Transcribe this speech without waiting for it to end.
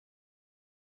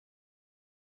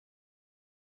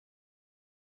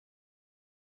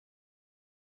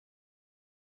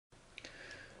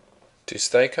To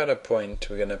stake out a point,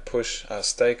 we're going to push our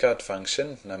stakeout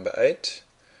function, number 8,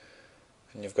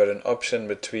 and you've got an option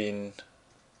between,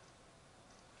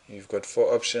 you've got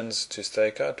 4 options to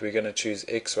stake out. We're going to choose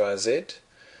X, Y, Z,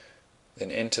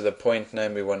 then enter the point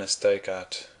name we want to stake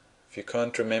out. If you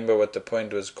can't remember what the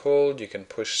point was called, you can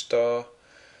push star,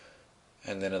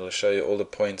 and then it'll show you all the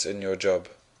points in your job.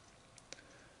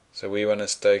 So we want to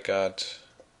stake out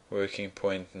working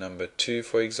point number 2,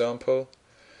 for example.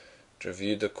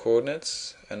 Review the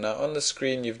coordinates, and now on the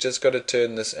screen you've just got to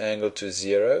turn this angle to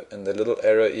 0, and the little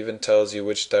arrow even tells you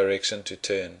which direction to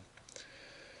turn.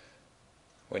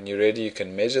 When you're ready, you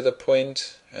can measure the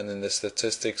point, and then the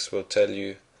statistics will tell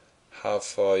you how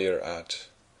far you're out.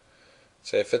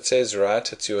 So if it says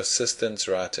right, it's your assistant's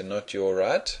right and not your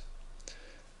right.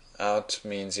 Out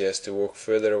means he has to walk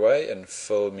further away, and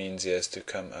fill means he has to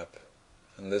come up.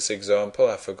 In this example,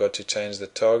 I forgot to change the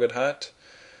target height.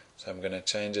 So I'm going to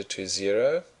change it to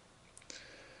 0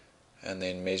 and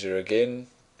then measure again,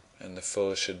 and the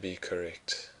fill should be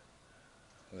correct.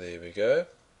 There we go.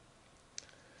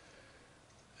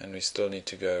 And we still need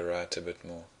to go right a bit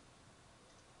more.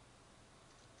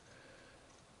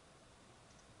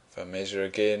 If I measure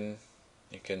again,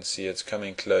 you can see it's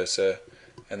coming closer,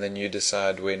 and then you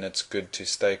decide when it's good to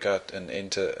stake out and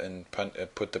enter and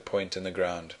put the point in the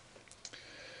ground.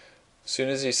 As soon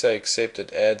as you say accept,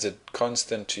 it adds a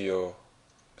constant to your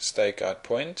stake out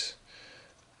point.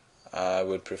 I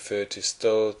would prefer to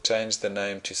still change the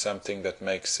name to something that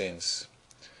makes sense.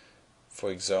 For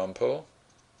example,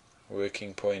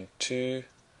 working point 2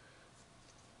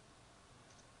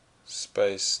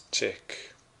 space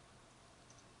check.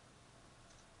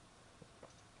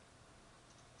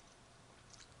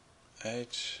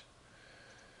 H.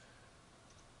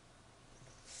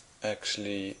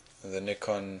 Actually, the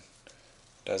Nikon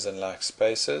doesn't like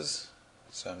spaces,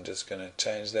 so I'm just going to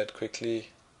change that quickly.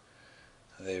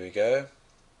 There we go.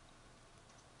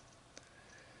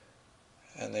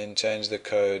 And then change the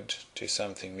code to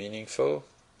something meaningful.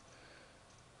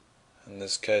 In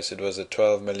this case it was a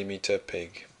 12mm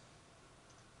peg.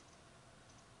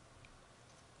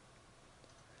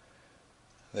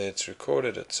 There, it's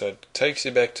recorded it, so it takes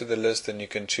you back to the list, and you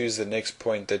can choose the next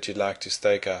point that you'd like to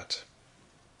stake out.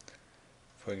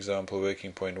 For example,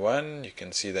 working point 1, you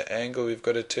can see the angle we've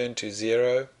got to turn to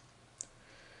 0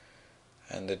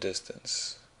 and the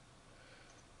distance.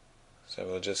 So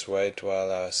we'll just wait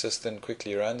while our assistant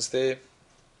quickly runs there.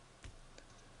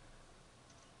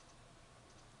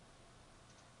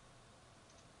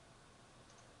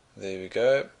 There we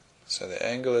go. So the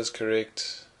angle is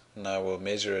correct. Now we'll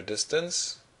measure a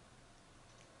distance.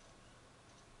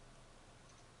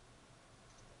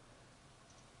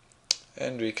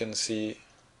 And we can see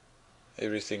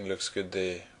everything looks good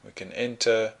there. We can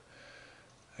enter,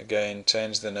 again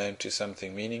change the name to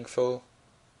something meaningful.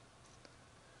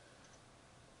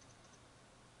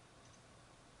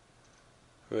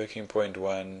 Working point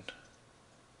 1,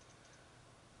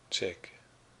 check.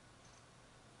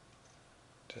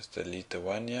 Just delete the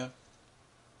 1 here.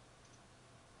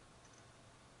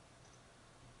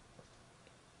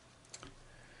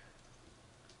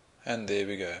 And there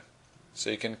we go. So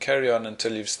you can carry on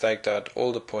until you've staked out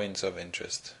all the points of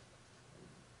interest.